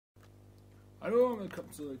Hallo,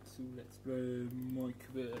 willkommen zurück zu Let's Play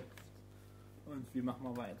Minecraft. Und wir machen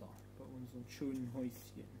mal weiter bei unserem schönen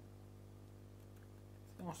Häuschen.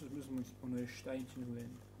 Als erstes müssen wir uns ein paar neue Steinchen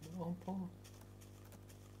holen. Haben wir noch ein paar?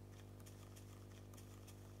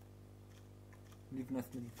 Liegen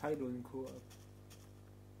erstmal die Pfeile und Co. ab.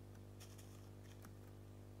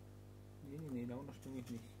 Nee, da unten springe ich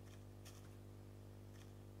nicht.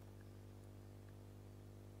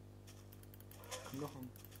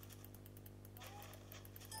 Knochen.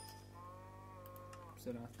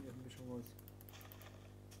 Da hast du ein bisschen raus.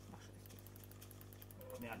 Ach,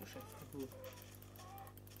 scheiße. Ja, du scheiße. Gut.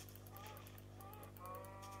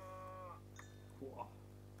 Boah.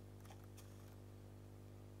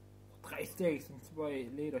 3 Steaks und 2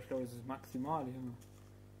 Leder. Ich glaube, das ist maximal. Junge.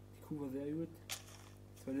 Die Kuh war sehr gut.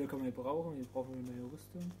 2 Leder können wir brauchen. Wir brauchen eine neue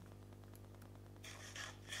Rüstung.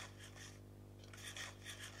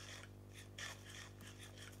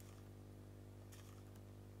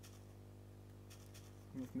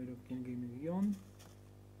 Mit generieren.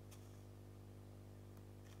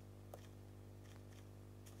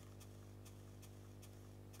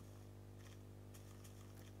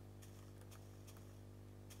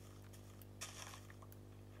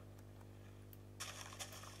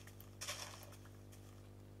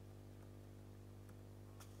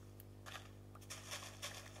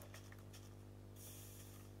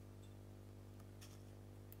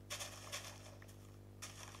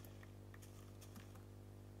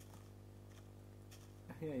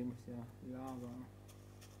 Ach ja, ich muss ja Lava.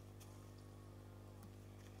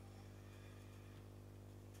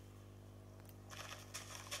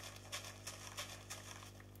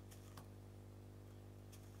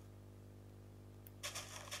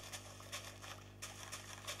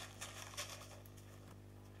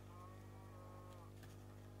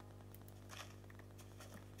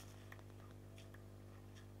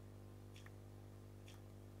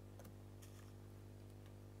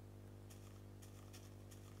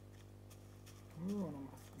 Oh, noch ein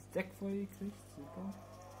Stack voll gekriegt, super.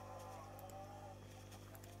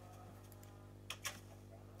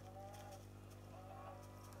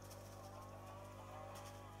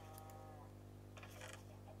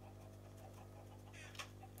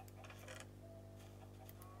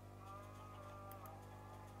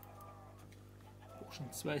 Auch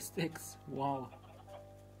schon 2 Stacks, wow.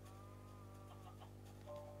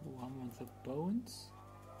 Wo haben wir unsere Bones?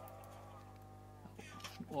 Oh,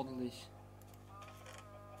 schon ordentlich.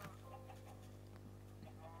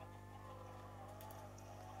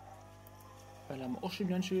 Weil haben wir auch schon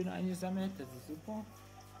ganz schön eingesammelt, das ist super.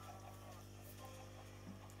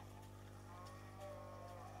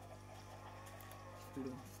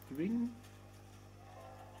 String.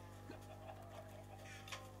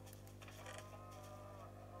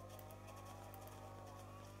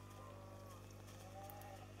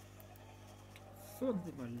 So, dann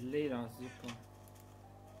sieht man Leder, super.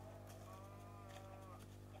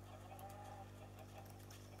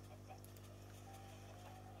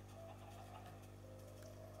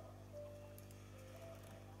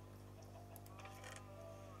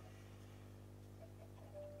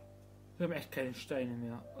 Wir haben echt keine Steine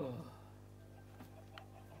mehr. Oh.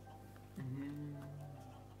 Mhm.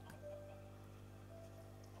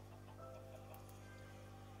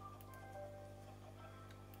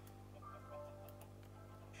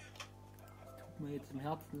 Das tut mir jetzt im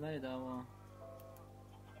Herzen leid, aber...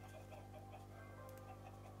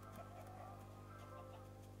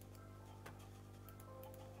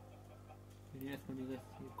 Wir nehmen erstmal die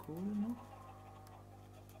restliche Kohle noch.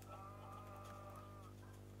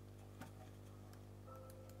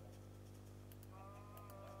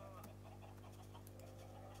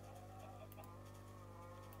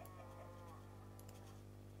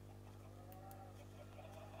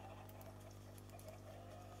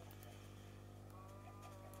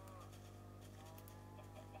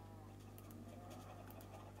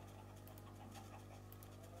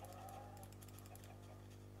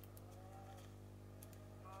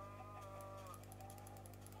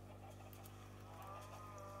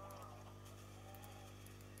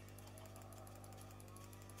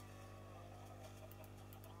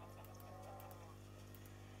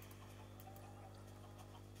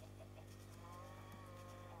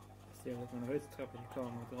 Sehr gut, eine Holztreppe, die kann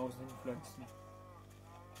man draußen hinpflanzen.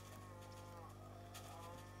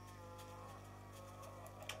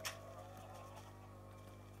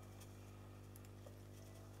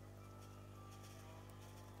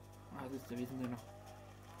 Ah, das ist der, wie sind denn noch?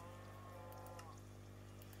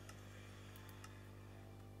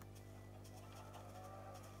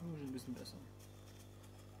 Oh, schon ein bisschen besser.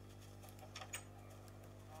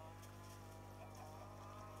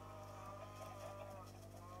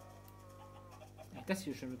 das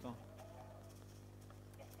hier schon wieder?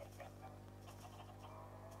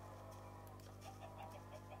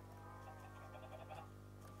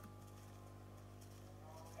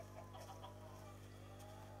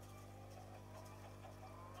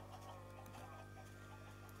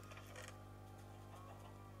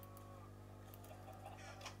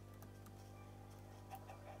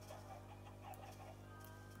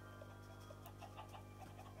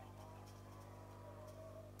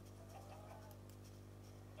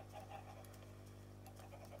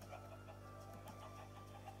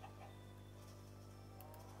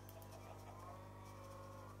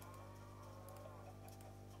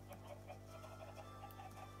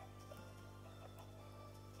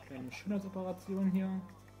 Kleine Schönheitsoperation hier.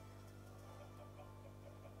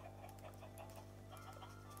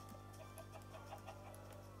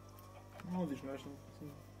 Oh, die schneiden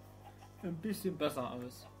ein bisschen besser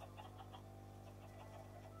aus.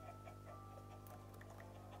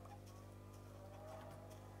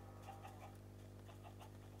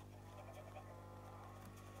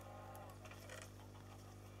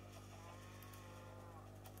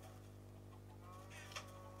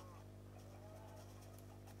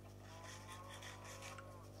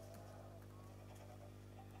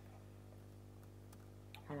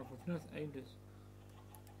 Aber funktioniert das eigentlich?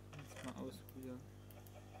 Jetzt mal ausprobieren.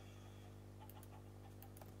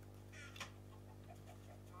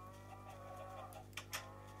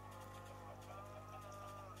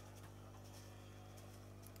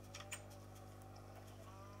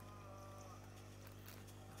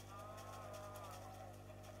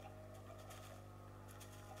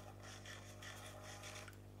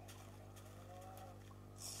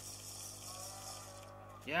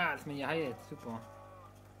 Ja, das ist mir geheilt. Super.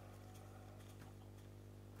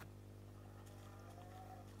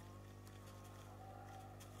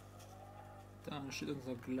 Da steht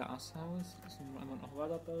unser Glashaus. Das müssen wir einmal noch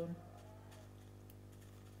weiterbauen.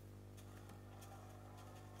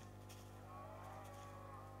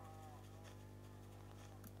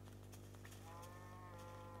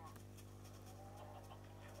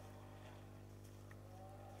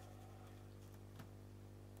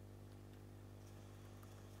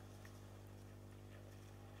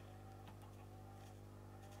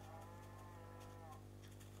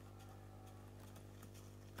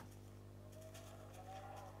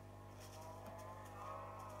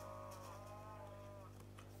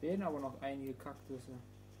 Fehlen aber noch einige Kaktusse.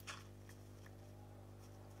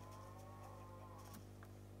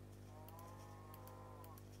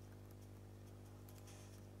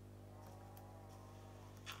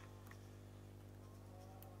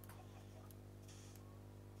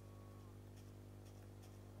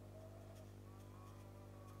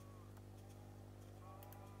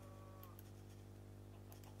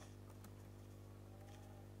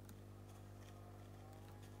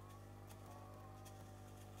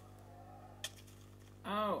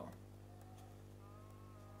 Au!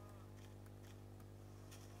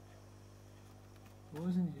 Wo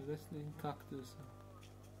sind die restlichen Kaktusse?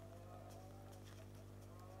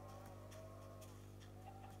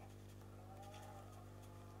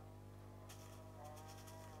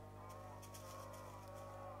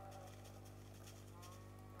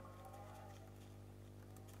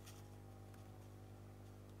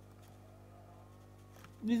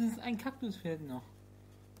 Mindestens ein Kaktus fehlt noch.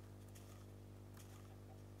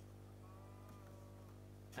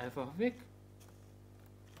 Einfach weg.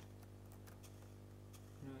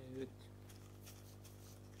 Na gut.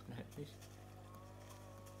 Dann halt nicht.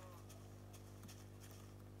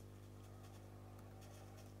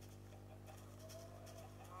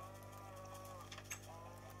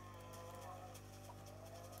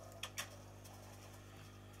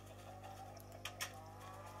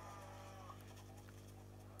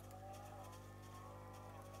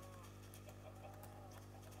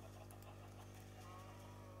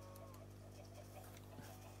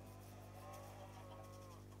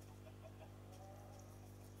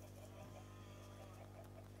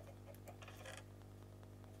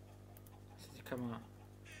 Die kann man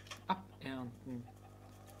abernten.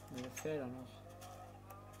 Meine Felder noch.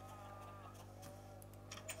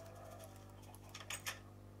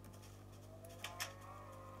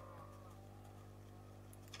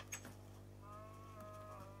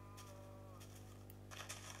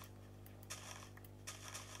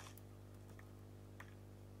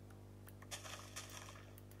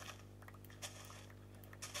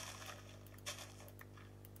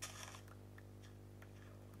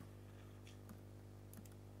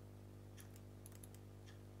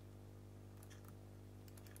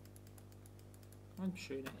 Und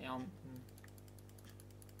schöne Ernten.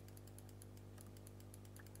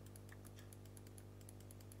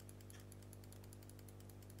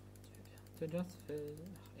 denn das Feld?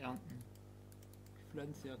 Ach, ernten. Ich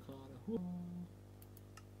pflanze ja gerade.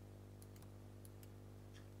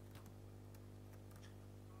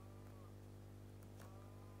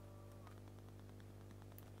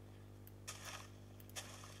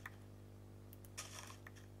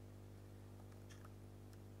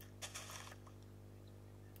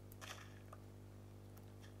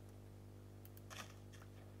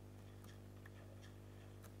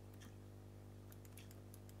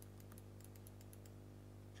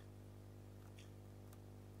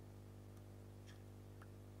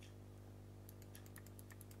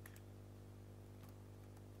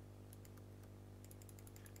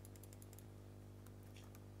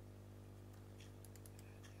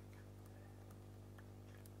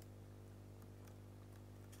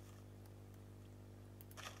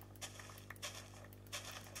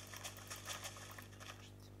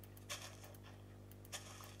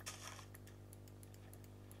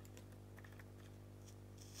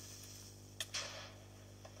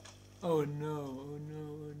 Oh no, oh no,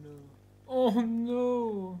 oh no. Oh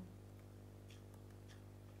no!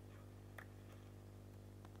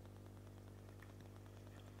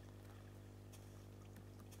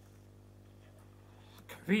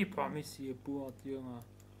 Creeper mich hier bohrt, Junge.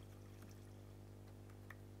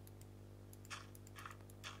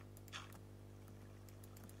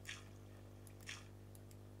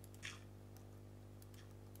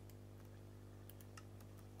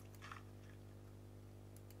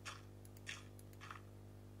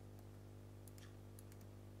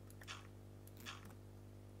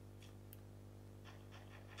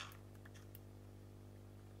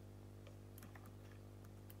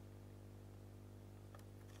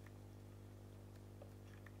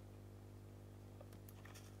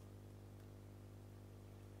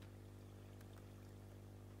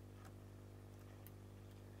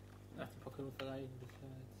 Ach, die Pokémon verleihen das ja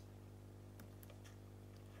jetzt.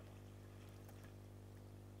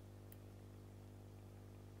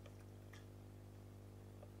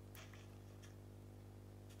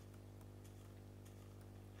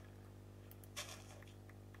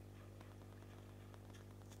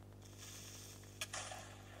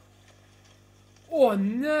 Oh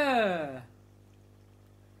ne!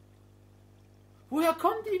 Woher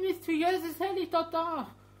kommt die Mist? Für Jesus hält ich doch da!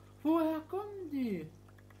 Woher kommen die?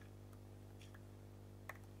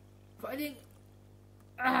 Vor allen Dingen.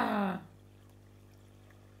 Ah!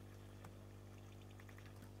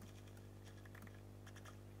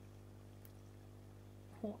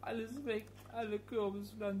 Oh, alles weg. Alle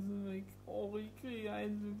Kürbispflanzen weg. Oh, ich kriege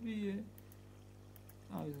ein so viel.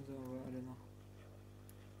 Ah, die sind aber alle noch.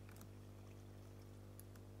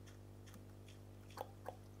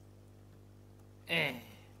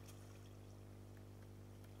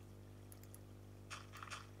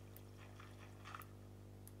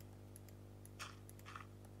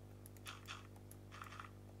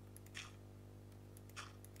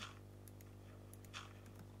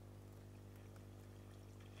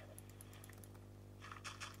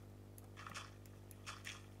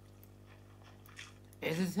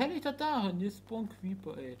 Es ist hellig da darin, hier spawn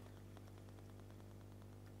Creeper, ey.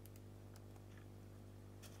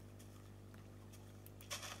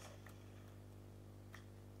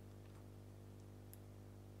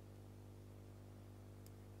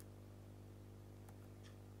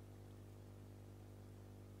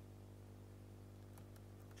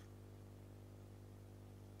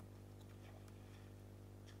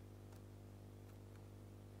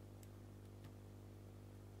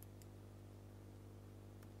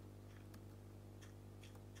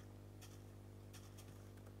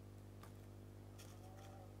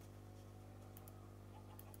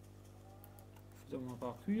 So, mal ein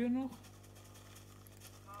paar Kühe noch.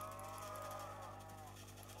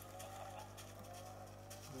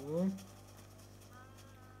 So.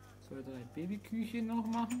 2, 3 Babyküchen noch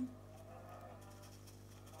machen.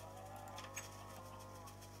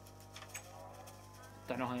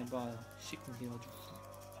 Dann noch ein paar schicken hier.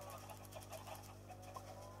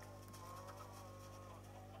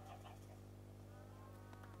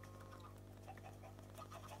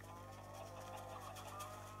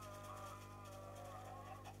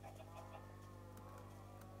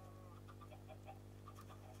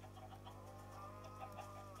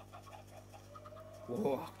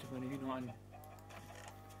 Oh, guck dir meine Hühner an.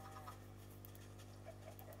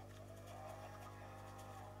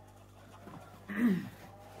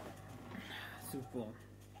 Super.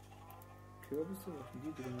 Kürbisse, was sind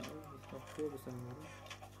die drin? Das ist noch Kürbisse, oder?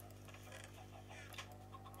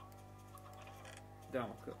 Da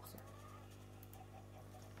noch Kürbisse.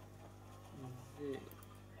 So.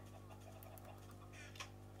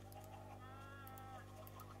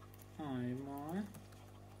 Ah, hier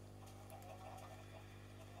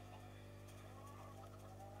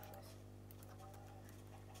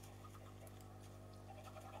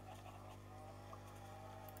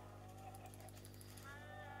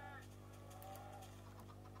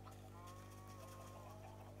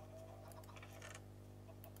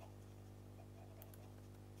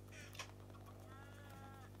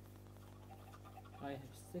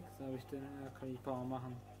 6 habe ich denn, ja, kann ich ein paar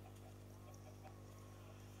machen.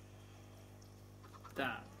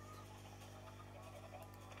 Da.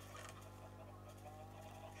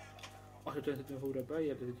 Ach, da ist noch dabei,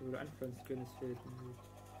 ich habe das wieder anpflanzen können, das fehlt mir nicht.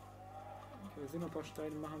 Ich habe jetzt noch ein paar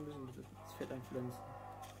Steine machen müssen, das Fett einpflanzen.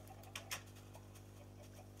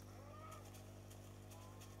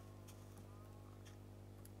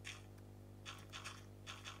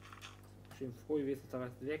 Schön froh gewesen, dass da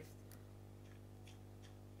was wächst.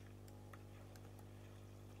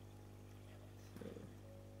 So.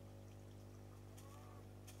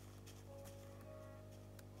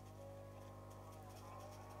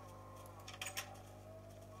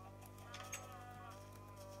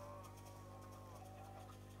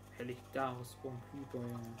 Helichdarus Hyper,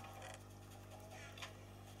 ja.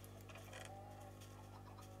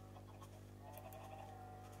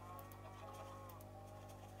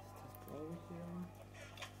 Das brauche ich hier.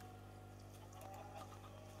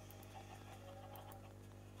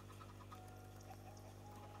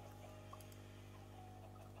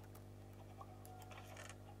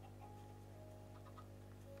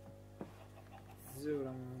 So,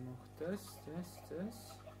 dann haben wir noch das.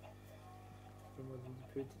 Wenn man die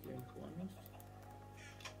Pilze irgendwo anders.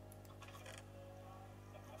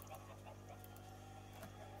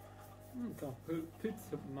 Da,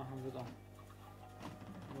 Pilze machen wir da.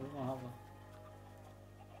 Immer haben wir.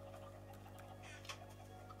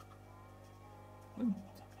 Und,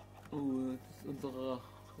 oh, das ist unsere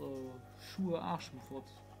Schuhe Arschenfurt.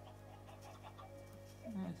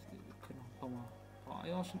 Wir können noch ein paar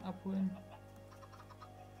Eier schon abholen.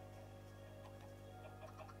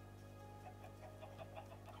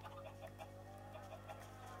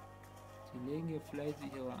 Die legen hier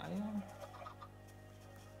fleißig ihre Eier.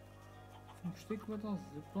 5 Stück wird das,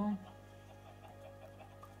 super.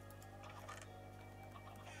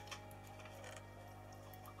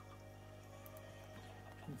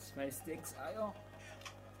 Und 2 Stacks Eier.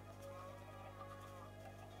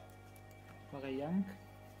 Variant.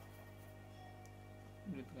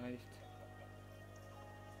 Und das reicht.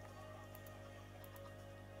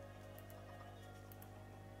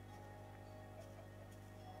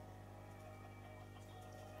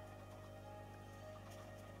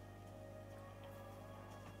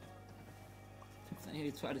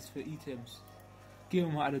 Jetzt für alles für Items. Gehen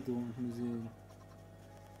wir mal alle durch und sehen.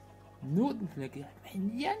 Notenflecke.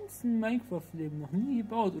 Mein ganzen Minecraft-Leben noch nie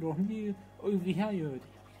gebaut oder noch nie irgendwie hergehört.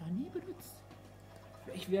 Die habe ich noch nie benutzt.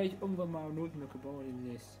 Vielleicht werde ich irgendwann mal Notenflecke bauen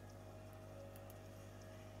demnächst.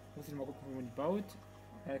 Muss ich mal gucken, wie man die baut.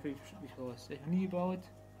 Ja, kriege ich bestimmt nicht raus. Ich habe noch nie gebaut.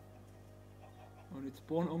 Und jetzt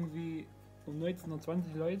spawnen irgendwie um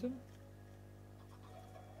 1920 Leute.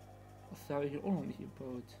 Das habe ich auch noch nicht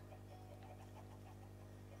gebaut.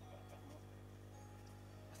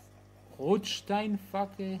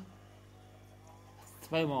 Rotsteinfackel.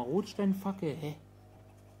 Zweimal Rotsteinfackel, hä?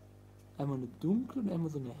 Einmal eine dunkle und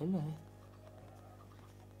einmal so eine helle, hä?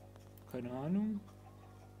 Keine Ahnung.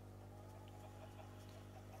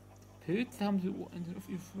 Pilze haben sie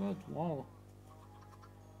aufgeführt, wow.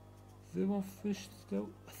 Silberfisch Stone.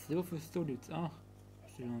 Silberfisch Stone jetzt, ach.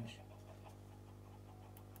 Verstehe ich noch nicht.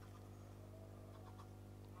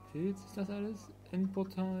 Pilz ist das alles?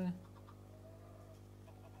 Endportal.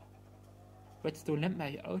 Redstone Lamp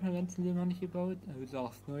habe ich auch noch ganz Leben noch nicht gebaut. Also ist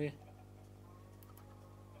auch neu.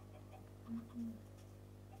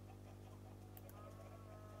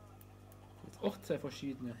 Jetzt auch 2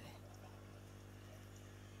 verschiedene.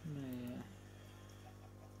 Naja.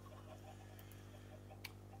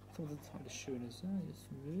 So sind es alles Schönes. Ja? Hier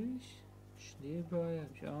ist Milch. Schneeball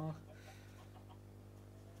habe ich auch.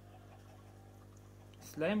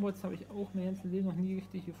 Slimebots habe ich auch mein ganzes Leben noch nie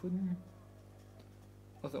richtig gefunden.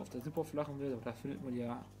 Also auf der super flachen Welt, aber da findet man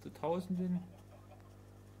ja zu Tausenden.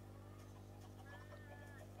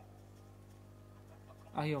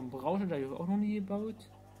 Ah, hier ein Brausche, da habe ich auch noch nie gebaut.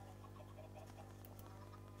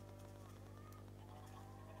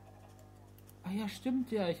 Ah ja,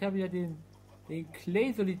 stimmt ja, ich habe ja den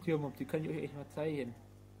Clay Solitärmob, den kann ich euch echt mal zeigen.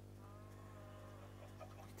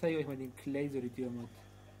 Ich zeige euch mal den Clay Solitärmob.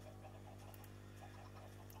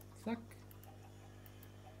 Zack.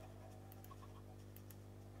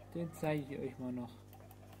 Den zeige ich euch mal noch.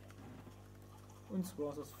 Und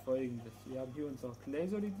zwar ist das folgendes. Wir haben hier unser Clay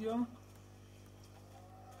Solitär.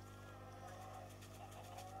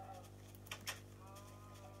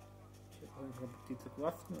 Ich habe einfach die zu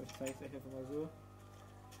craften. Ich zeige es euch einfach mal so.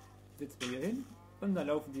 Setzen wir hier hin und dann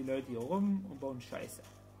laufen die Leute hier rum und bauen Scheiße.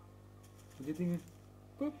 Und die Dinge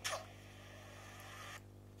bup,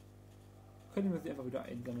 können wir sie einfach wieder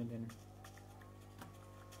einsammeln.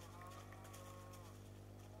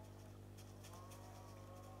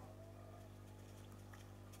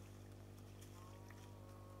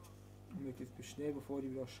 möglichst schnell, bevor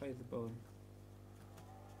die wieder Scheiße bauen.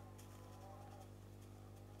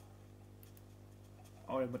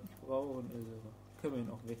 Aber den wir nicht brauchen, also können wir ihn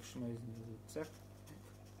auch wegschmeißen. Also zack,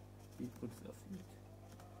 die Kunst erfüllt.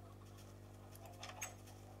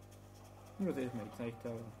 Nur das ich mal gezeigt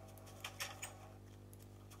habe.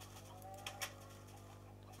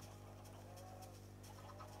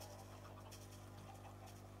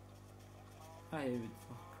 Ah, hier wird es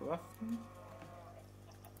noch craften.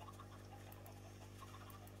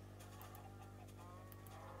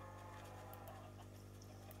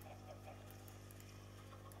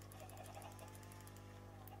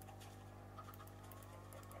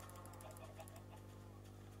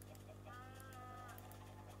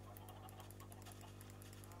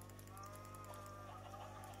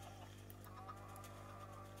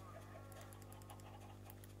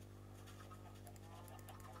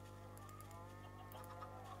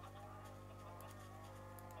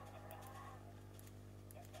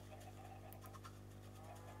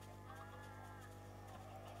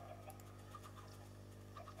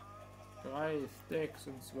 Drei,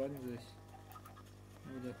 26.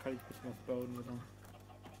 Da kann ich ein bisschen was bauen wieder.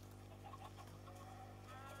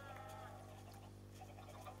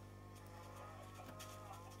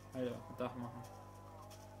 Alter, ein Dach machen.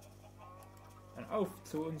 Dann auf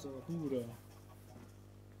zu unserer Ruder.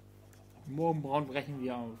 Morgen braun brechen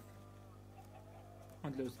wir auf.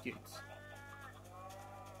 Und los geht's.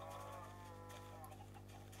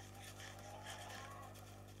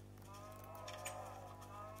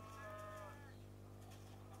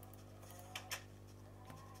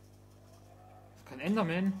 Kein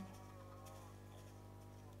Enderman.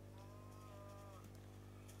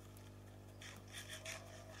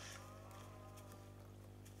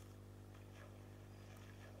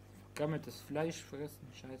 Gammeltes Fleisch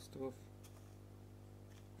fressen, scheiß drauf.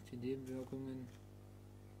 Die Nebenwirkungen.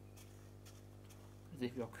 Sehe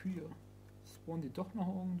ich wieder Kühe. Spawnen die doch noch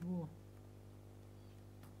irgendwo?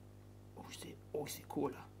 Oh, ich sehe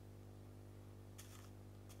Kohle.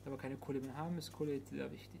 Da wir keine Kohle mehr haben, ist Kohle jetzt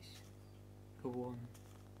sehr wichtig geworden.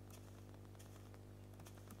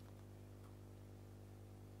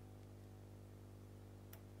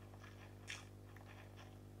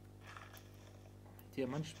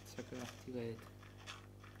 Diamantspitzhacke aktiviert.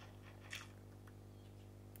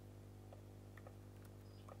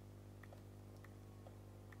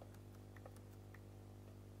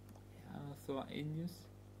 Ja, so einiges.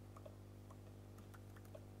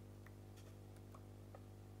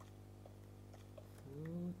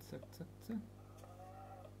 So, zack, zack, zack.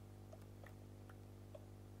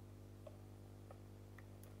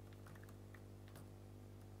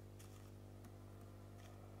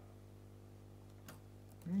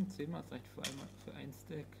 Zehnmal ist reicht für ein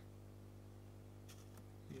Stack.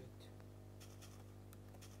 Gut.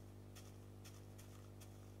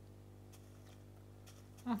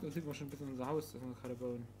 Ach, da sieht man schon ein bisschen unser Haus, das wir gerade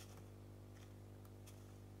bauen.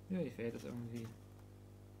 Ja, ich fällt das irgendwie.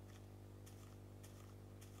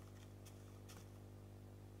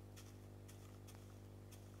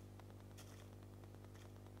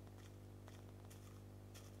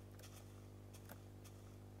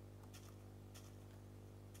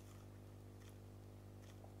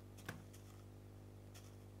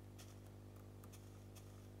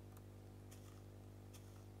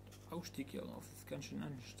 Aufstieg hier auf ist ganz schön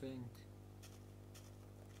anstrengend.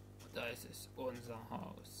 Und da ist es, unser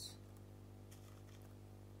Haus.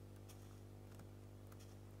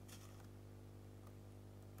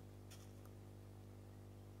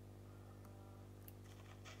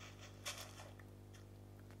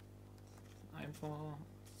 Einfach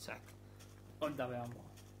zack. Und da wären wir.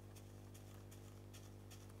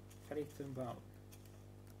 Fertig zum Bauen.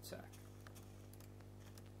 Zack.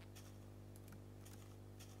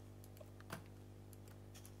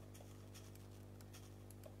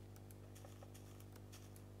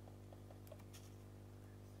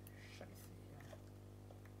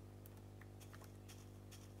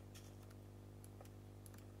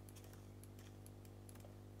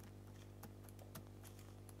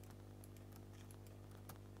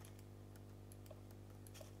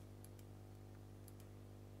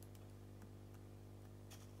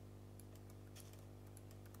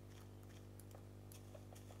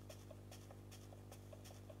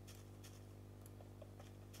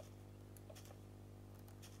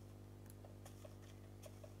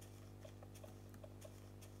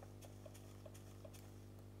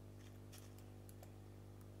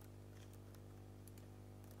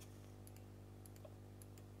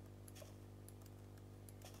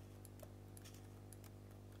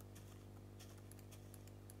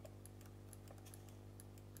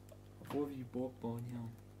 Obwohl wir die Burg bauen hier.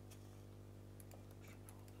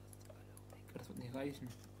 nicht reichen.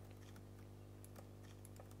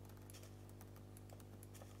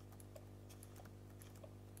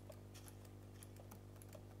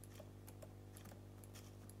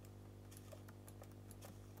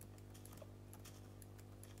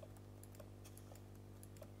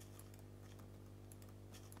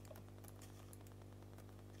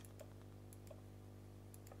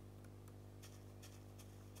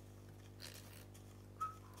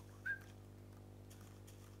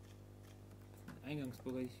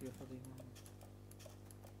 Eingangsbereich hier fertig machen.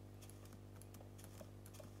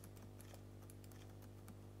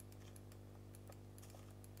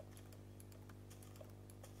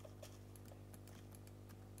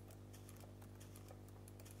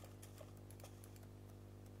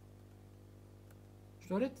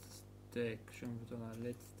 Letztes Deck, schon wieder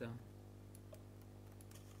letzter.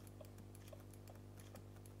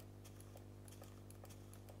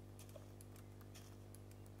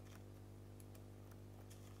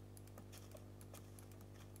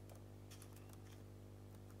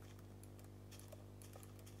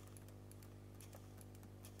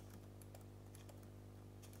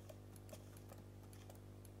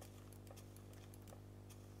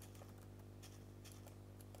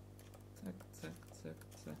 Zack, zack, zack,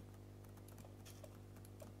 zack.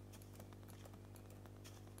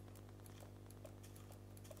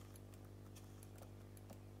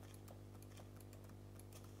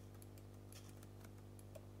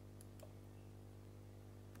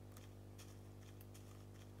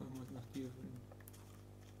 Wollen wir nach hier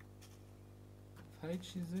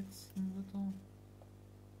falsch sitzen wieder?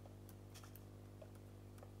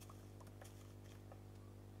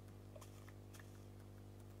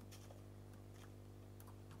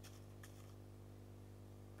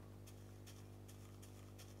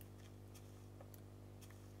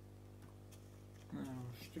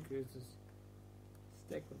 Stücke ist es.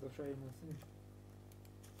 Stack wird wahrscheinlich noch Sinn.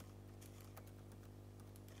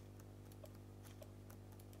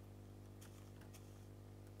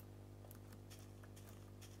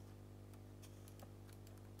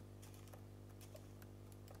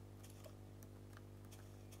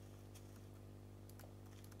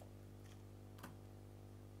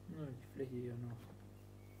 Na, die Fläche hier noch.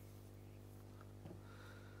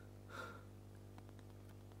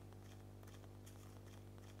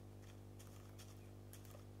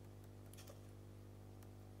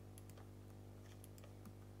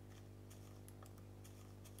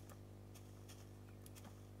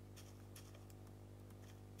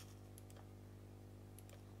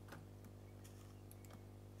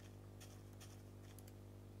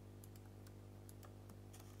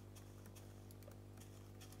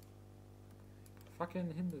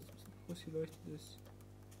 Fackeln hin, dass es ausgeleuchtet ist.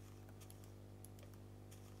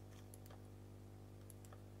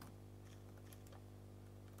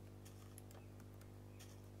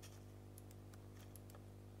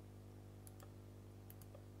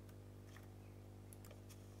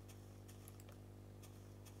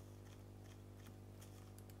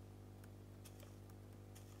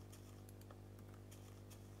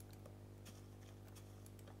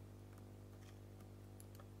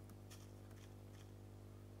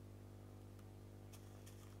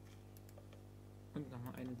 Und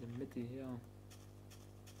nochmal eine in der Mitte her.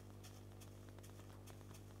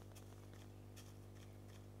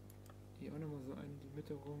 Hier auch nochmal so eine in die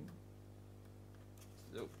Mitte rum.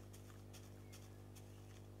 So. Ist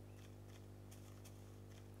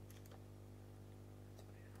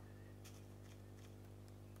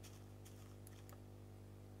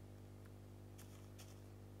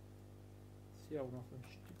hier auch noch so ein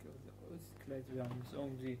Stück ausgekleidet werden muss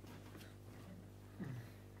irgendwie.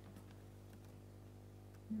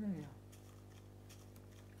 Naja.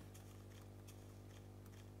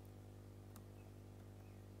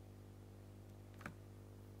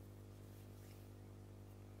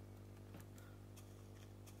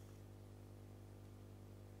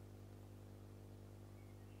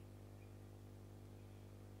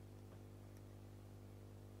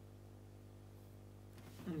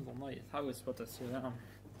 Unser neues Haus wird das hier werden.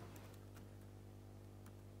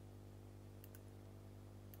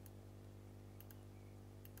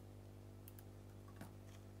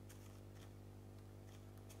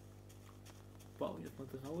 Baue jetzt mal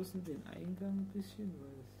draußen den Eingang ein bisschen, weil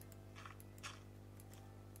es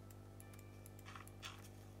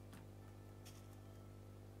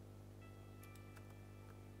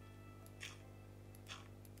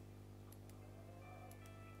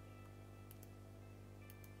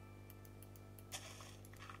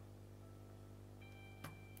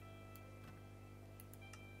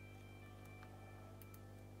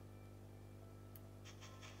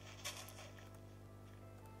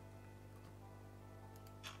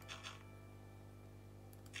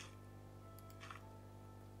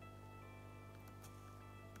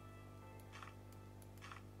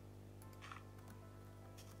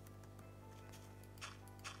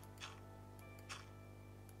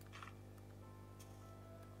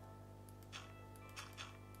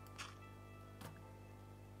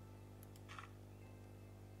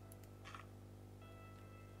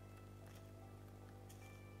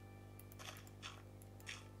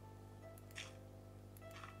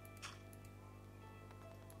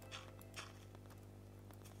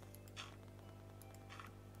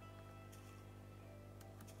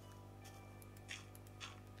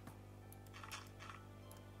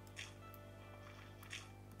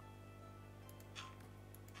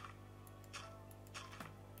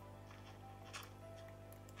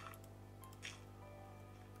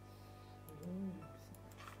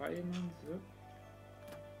Pfeilen. So.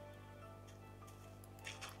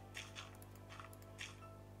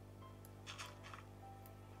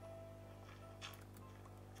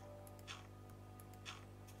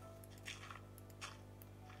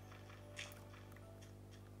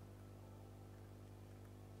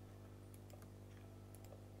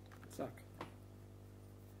 Zack.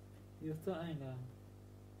 Hier ist der Eingang.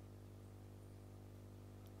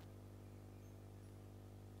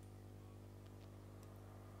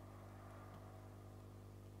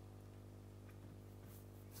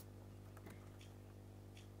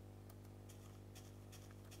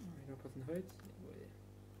 Wieder passen Holz. Jawohl.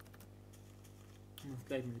 Und das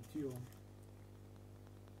gleich mit der Tür.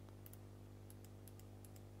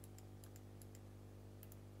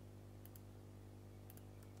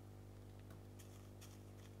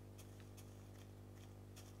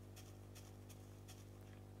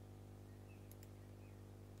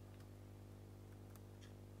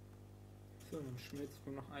 So, dann schmelzen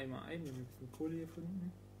wir noch einmal ein. Wir haben ein bisschen Kohle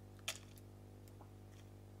gefunden.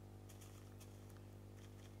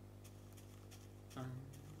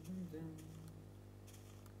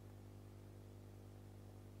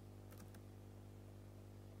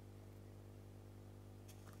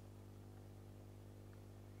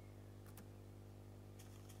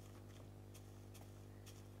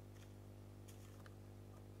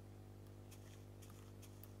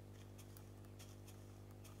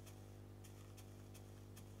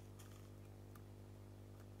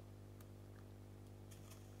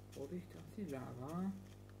 Vorsicht auf die Lava.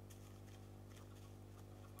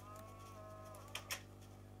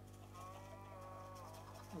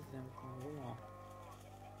 Also wir haben keinen Hunger.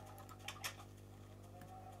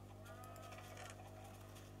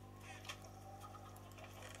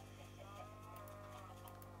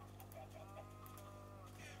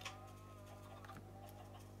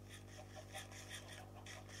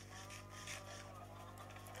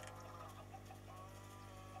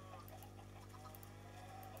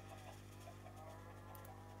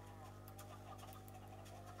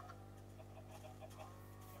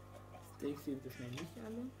 Steaks sind so schnell nicht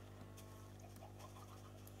alle.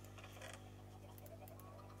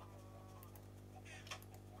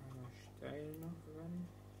 Aber steil noch ran.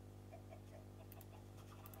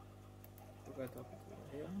 Sogar doppelt so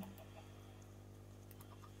her.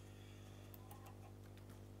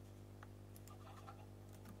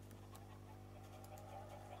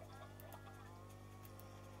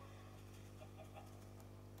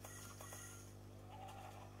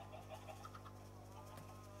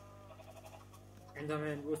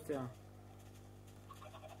 Enderman, wo ist der?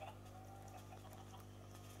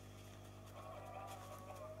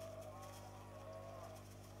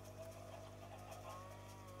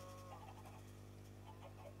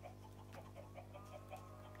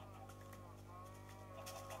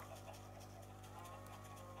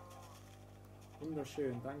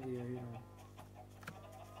 Wunderschön, danke ihr Hühner.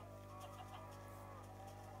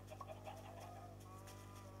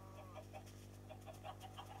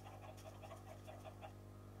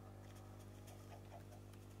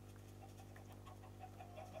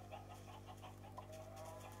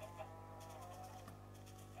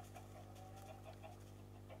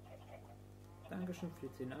 Dankeschön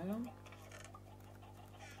für 10 Eier.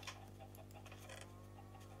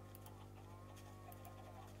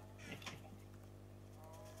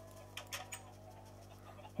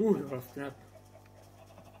 Das war knapp.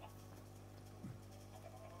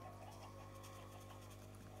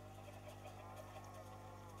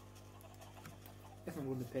 Erstmal eine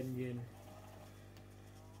Runde pennen gehen.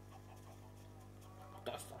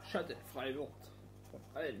 Dass der Schatten frei wird von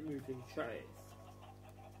allen möglichen Scheiß.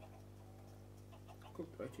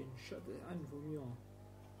 Guckt euch den Schatten an von mir.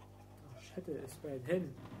 Der Schatten ist bald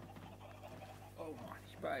hin. Oh Mann,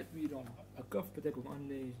 ich bald wieder. Eine Kopfbedeckung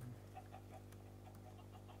anlegen.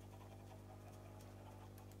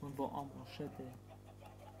 Unser armer Schatten.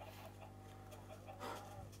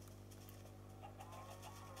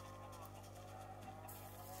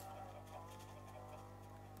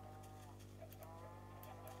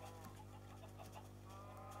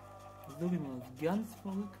 So wie man das ganz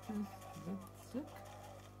verrückt ist. Zack.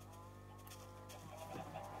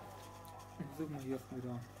 So mal hier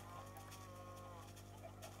wieder.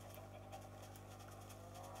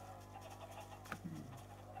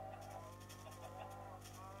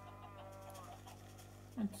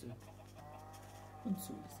 Und so. Und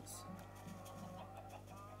so ist es.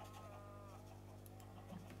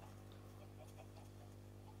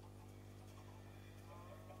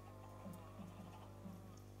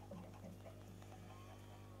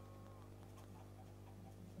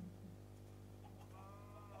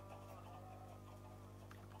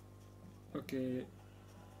 Okay,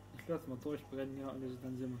 ich lasse mal durchbrennen hier und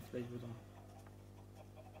dann sehen wir uns gleich wieder.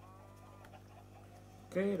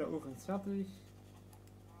 Okay, der Ofen ist fertig.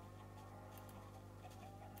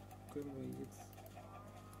 Können wir jetzt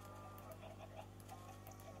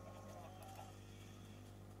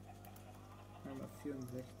einmal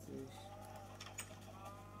 64.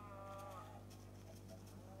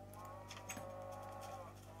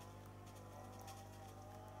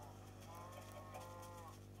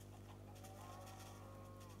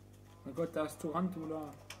 Mein Gott, da ist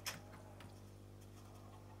Tarantula.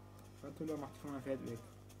 Tarantula macht schon mal Fett weg.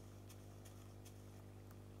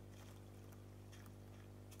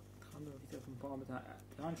 Tarantula liegt auf dem Bauer mit der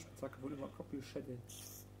Handspitzhacke wohl immer Koppelschette.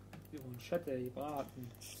 Und Schette gebraten.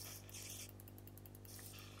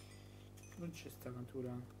 Und tschüss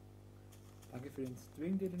Tarantula. Danke für den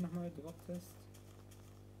String, den du nochmal gedroppt hast.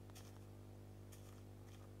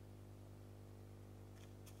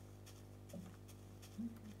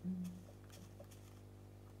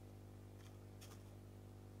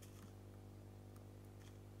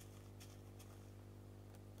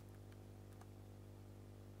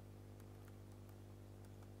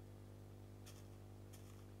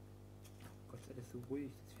 Gott, alles so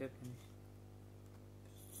ruhig, das fährt mir nicht.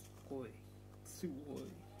 Ruhig, zu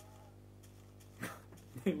ruhig.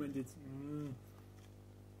 Jemand jetzt.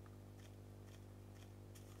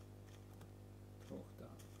 Hoch da.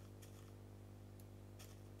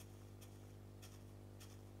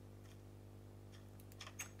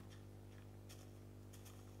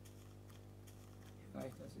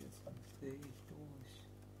 Reicht das jetzt? Das drehe ich durch.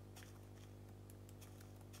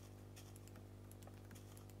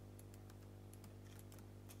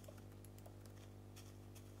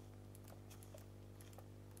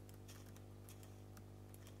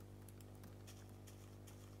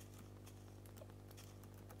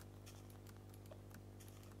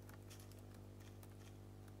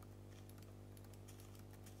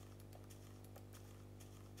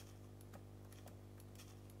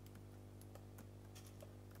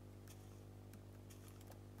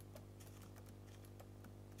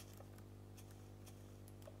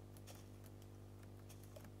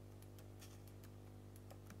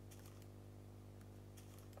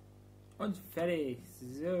 Und fertig.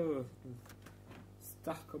 So. Das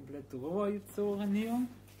Dach komplett drüber gezogen hier.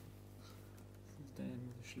 Sieht da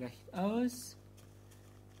immer so schlecht aus.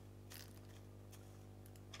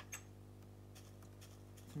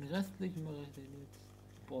 Den restlichen mache ich dann jetzt.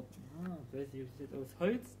 Ich weiß nicht, ob ich das jetzt aus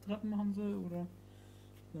Holztreppen machen soll oder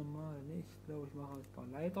normal nicht. Ich glaube, ich mache ein paar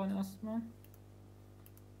Leitern erstmal.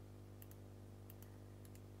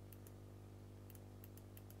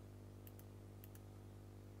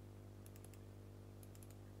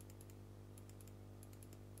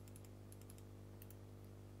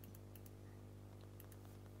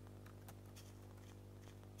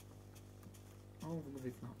 Oh, wo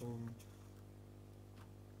geht's nach oben?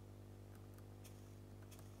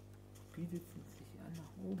 Bietet es sich an,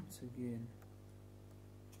 nach oben zu gehen.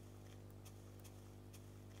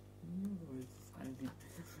 Hier, wo jetzt das eine in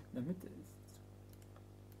der Mitte ist.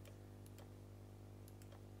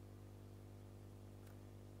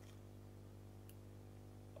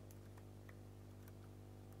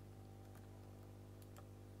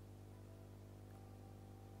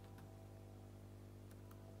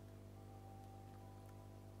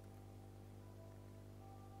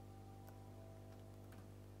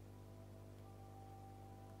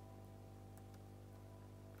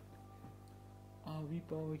 Aber wie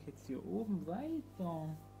baue ich jetzt hier oben weiter?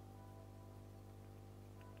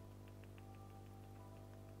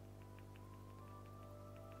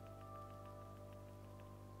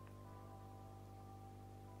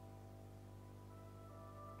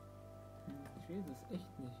 Ich weiß es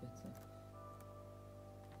echt nicht jetzt.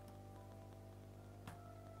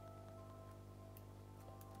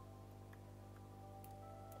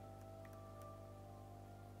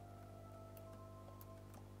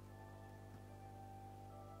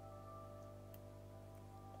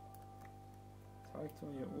 Jetzt habe ich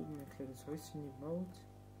zwar hier oben ein kleines Häuschen gebaut.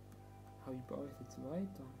 Aber wie baue ich jetzt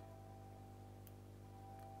weiter?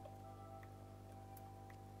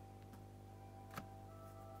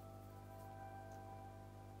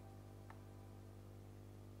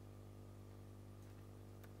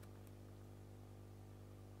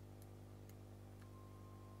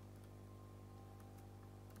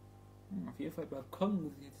 Auf jeden Fall Balkon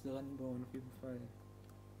muss ich jetzt dran bauen, auf jeden Fall.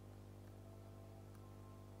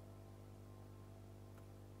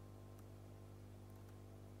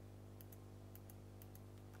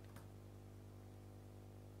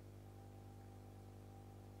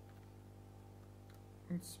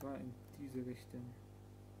 Und zwar in diese Richtung.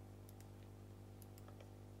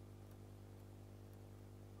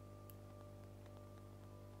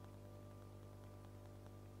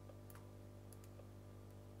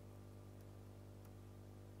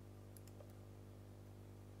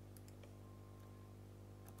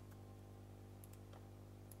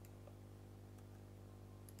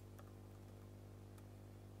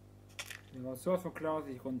 Mir war sowas von klar, dass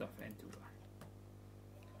ich runterfallen tue.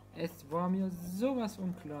 Es war mir sowas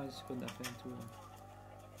von klar, dass ich runterfallen tue.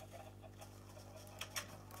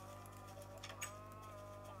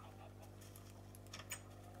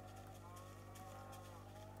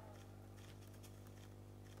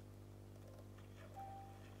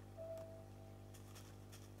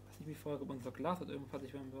 Was ich mich frage, ob unser Glas halt irgendwann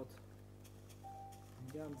fertig werden wird.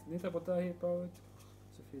 Wir haben das Netherportal hier gebaut.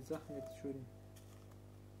 So viele Sachen jetzt schon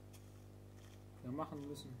machen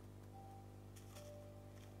müssen.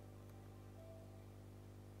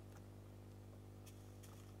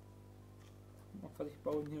 Noch fertig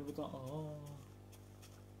bauen hier wieder. Oh.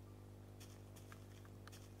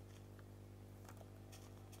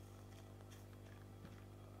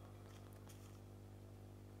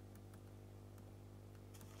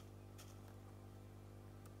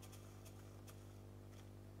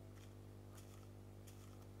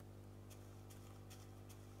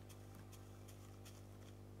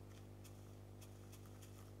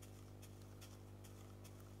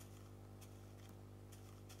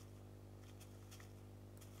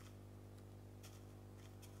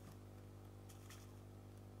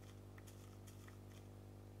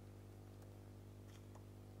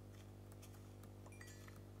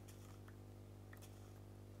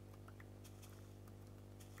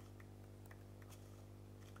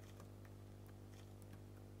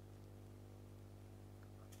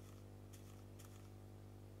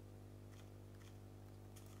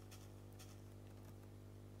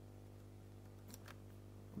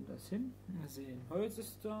 Das hin. Mal sehen. Holz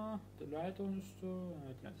ist da, der Leiter ist da.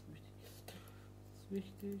 Die Leiter ist wichtig. Das ist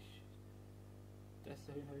wichtig. Das ist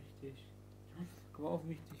dahin wichtig. Aber auch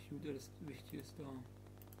wichtig. Gut, alles wichtig ist da.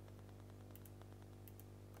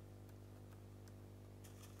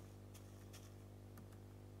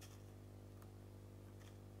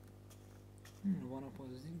 Da waren noch ein paar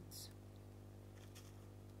Seeds.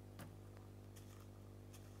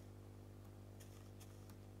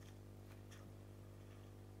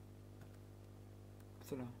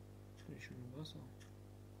 Da bin ich schon im Wasser.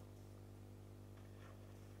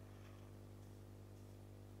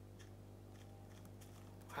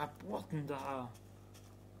 Rapporten da!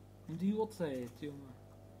 Um die Uhrzeit, Junge.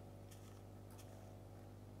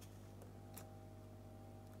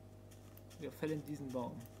 Wir fällen diesen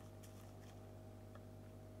Baum.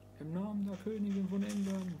 Im Namen der Königin von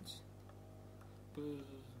England. Ich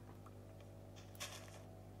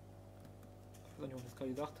weiß nicht, ob ich das gerade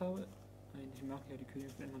gesagt habe. Ich mag ja die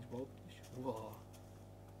Königin von England überhaupt nicht. Wow.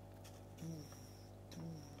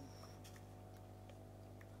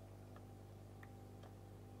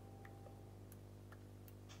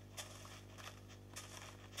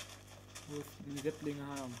 Wo die Sepplinge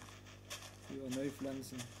haben. Für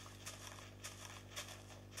Neupflanzen.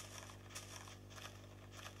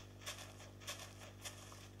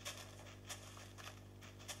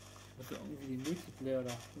 Also irgendwie die Multiplayer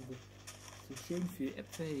da. So schön viel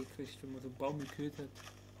Äpfel gekriegt, wenn man so einen Baum gekillt hat.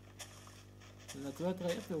 Dann hat 2,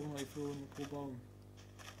 3 Äpfel rumgeflogen pro Baum.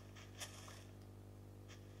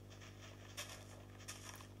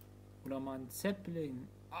 Oder mal ein Zeppling.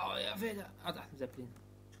 Oh, ja, Feder. Ah, da, ein Zeppling.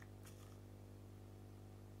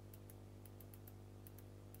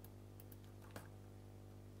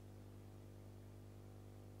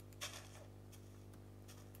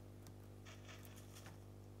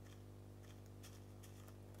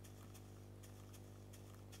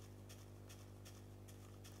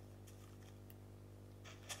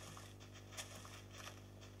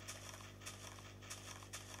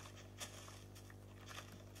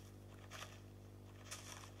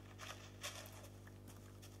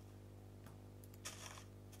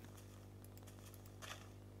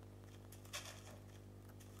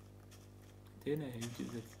 Den erhält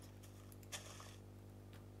gesetzt.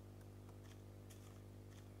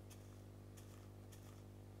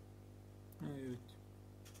 Na gut.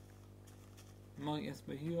 Mache ich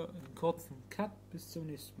erstmal hier einen kurzen Cut. Bis zum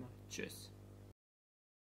nächsten Mal. Tschüss.